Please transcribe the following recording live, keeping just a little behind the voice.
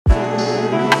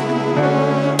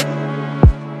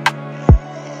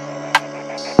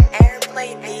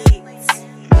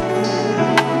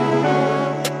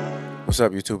What's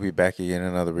up, YouTube? We back again in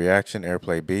another reaction.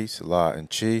 Airplay Beats, La and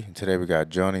Chi. And today we got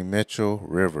Joni Mitchell,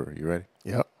 River. You ready?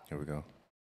 Yep. Here we go.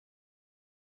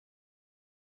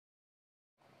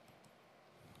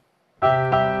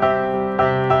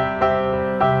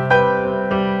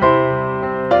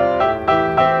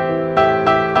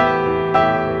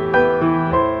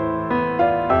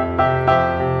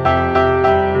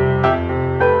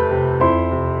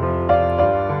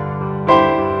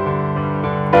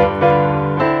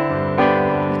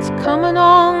 Coming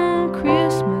on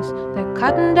Christmas, they're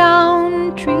cutting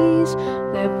down trees,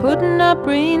 they're putting up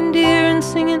reindeer and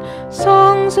singing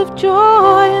songs of joy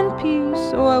and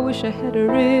peace. Oh, I wish I had a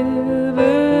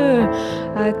river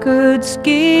I could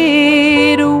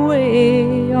skate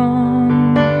away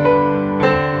on.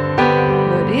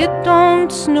 But it don't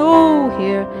snow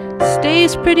here, it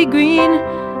stays pretty green.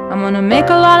 I'm gonna make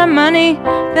a lot of money,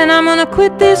 then I'm gonna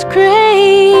quit this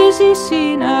crazy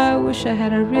scene. I wish I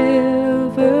had a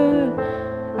river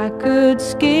I could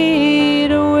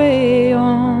skate away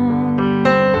on.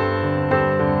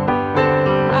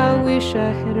 I wish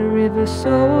I had a river so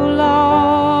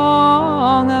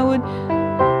long I would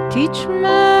teach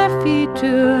my feet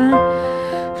to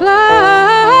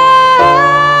fly.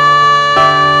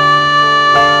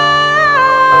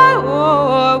 Oh,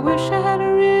 I wish I had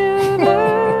a river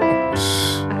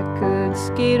I could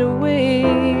skate away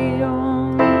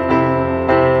on.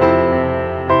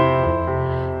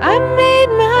 I made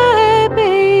my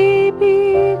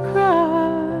baby cry.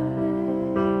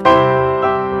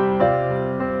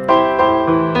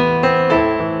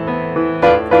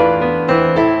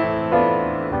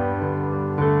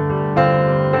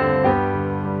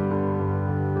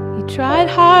 He tried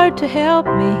hard to help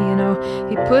me, you know,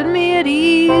 he put me at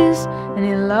ease, and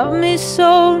he loved me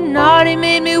so not he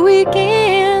made me weak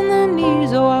in the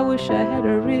knees. Oh, I wish I had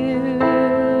a river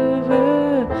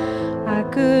I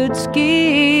could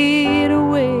skate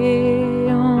away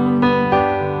on.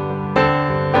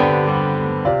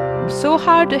 I'm so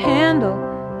hard to handle,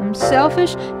 I'm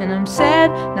selfish and I'm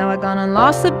sad. Now I gone and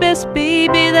lost the best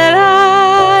baby that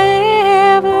I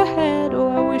ever had. Oh,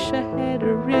 I wish I had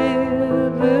a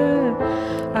river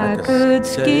I could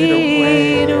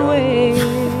skate away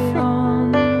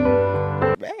on.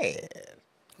 Man.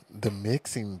 The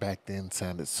mixing back then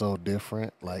sounded so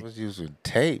different. They Like was using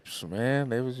tapes, man.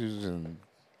 They was using...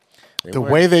 the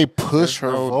way they push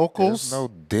her vocals. There's no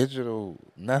digital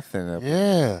nothing up Yeah.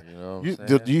 there, you know what I'm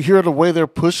saying? Do you hear the way they're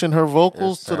pushing her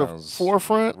vocals to the sounds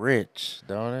forefront? Rich,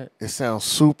 don't it? It sounds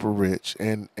super rich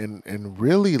and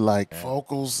really like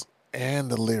vocals and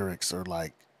the lyrics are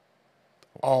like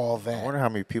all I that. wonder how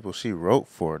many people she wrote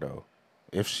for, though.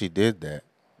 If she did that.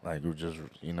 Like, just,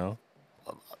 you know?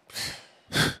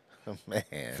 Man.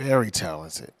 Very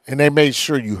talented. And they made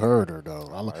sure you heard her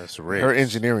though. That's rich. Her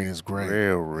engineering is great.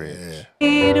 Real rich. Yeah.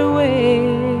 Skate away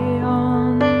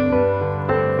on.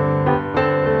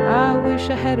 I wish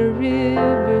I had a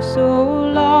river so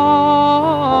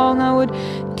long I would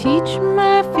teach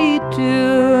my feet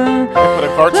to Put a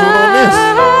cartoon on this.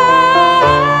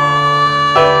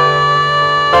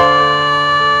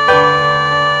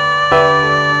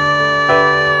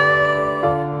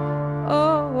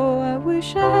 Oh, I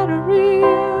wish I had a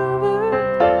river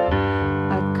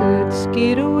I could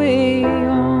skate away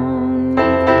on.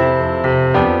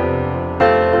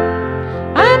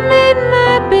 I made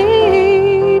my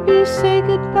baby say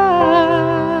goodbye.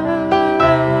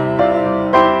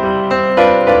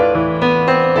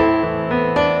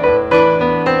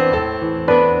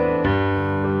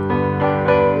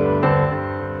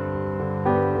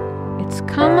 It's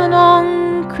coming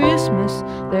on Christmas,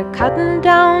 they're cutting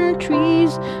down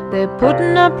trees, they're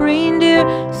putting up reindeer,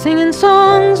 singing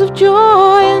songs of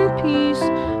joy and peace.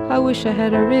 I wish I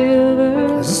had a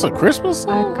river Is this a Christmas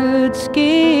I song? could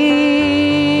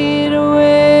skate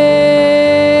away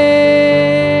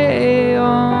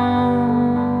on.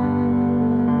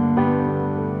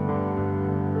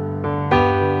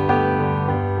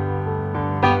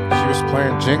 She was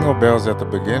playing Jingle Bells at the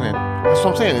beginning. That's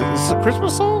what I'm saying. Is this a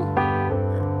Christmas song?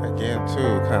 Again,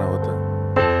 too, kind of with the...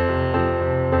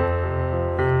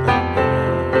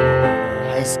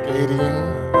 Ice skating.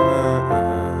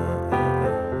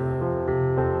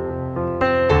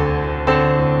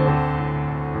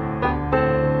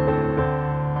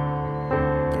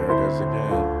 There it is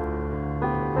again.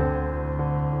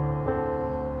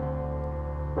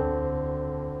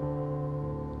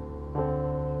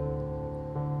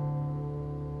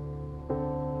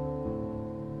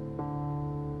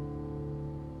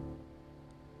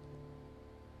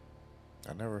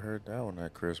 I never heard that one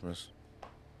at Christmas.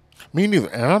 Me neither.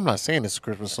 And I'm not saying it's a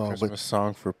Christmas song, but Christmas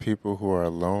song for people who are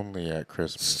lonely at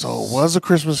Christmas. so it was a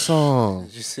Christmas song.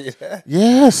 Did you see that?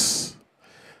 Yes.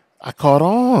 I caught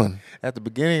on. At the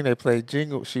beginning, they played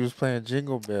Jingle. She was playing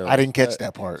Jingle Bells. I didn't catch but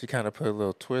that part. She kind of put a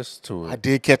little twist to it. I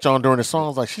did catch on during the song. I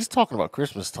was like, she's talking about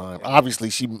Christmas time.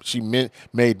 Obviously, she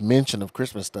made mention of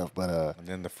Christmas stuff, but And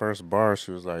then the first bar,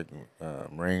 she was like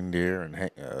reindeer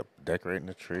and decorating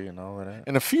the tree and all of that.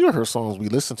 and a few of her songs we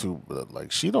listen to,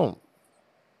 like she don't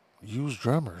use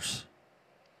drummers.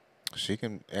 She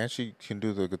can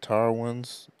do the guitar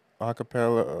ones a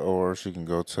cappella, or she can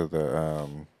go to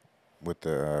the with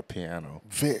the piano.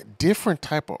 Different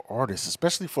type of artist,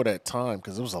 especially for that time,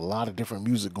 because there was a lot of different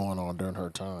music going on during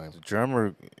her time. The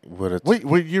drummer would have.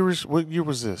 What year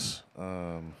was this?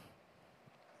 I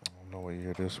don't know what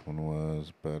year this one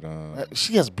was, but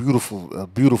She has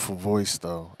beautiful voice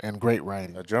though, and great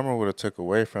writing. a drummer would have took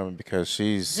away from it because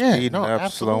she's Yeah, speeding no, up,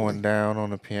 absolutely. slowing down on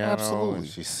the piano, Absolutely. and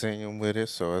she's singing with it,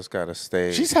 so it's got to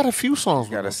stay. She's had a few songs.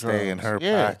 got to with stay in her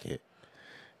yeah. pocket.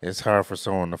 It's hard for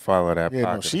someone to follow that Yeah, no,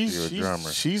 pocket if you're a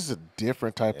drummer. she's a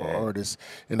different type of Yeah. artist,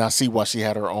 and I see why she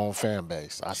had her own fan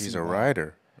base. She's see a why.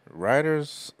 writer.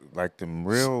 Writers like them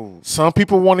real Some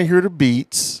people want to hear the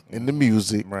beats and the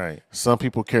music. right, Some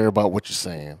people care about what you're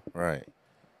saying, right.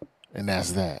 and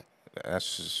that's that.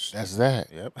 That's just That's that.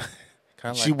 yep.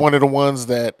 kind of She like one of the ones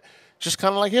that just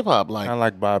kind of like hip hop, like kind of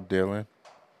like Bob Dylan.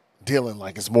 Dylan.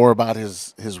 Like it's more about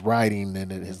his writing than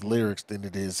his lyrics than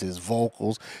it is his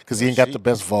vocals, because he ain't got the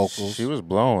best vocals. She was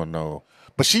blowing though.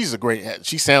 But she's a great.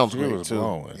 She sounds She great was too.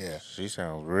 blowing. Yeah. She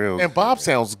sounds real. And Bob good.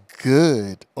 sounds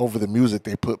good over the music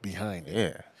they put behind it.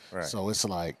 Yeah. Right. So it's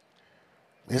like,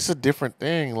 it's a different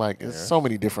thing. Like, there's so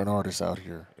many different artists out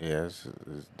here. Yeah, it's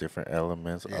different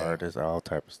elements, Yeah. artists, all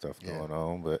type of stuff Yeah. going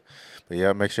on. But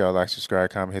yeah, make sure y'all like, subscribe,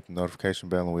 comment, hit the notification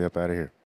bell, and we up out of here.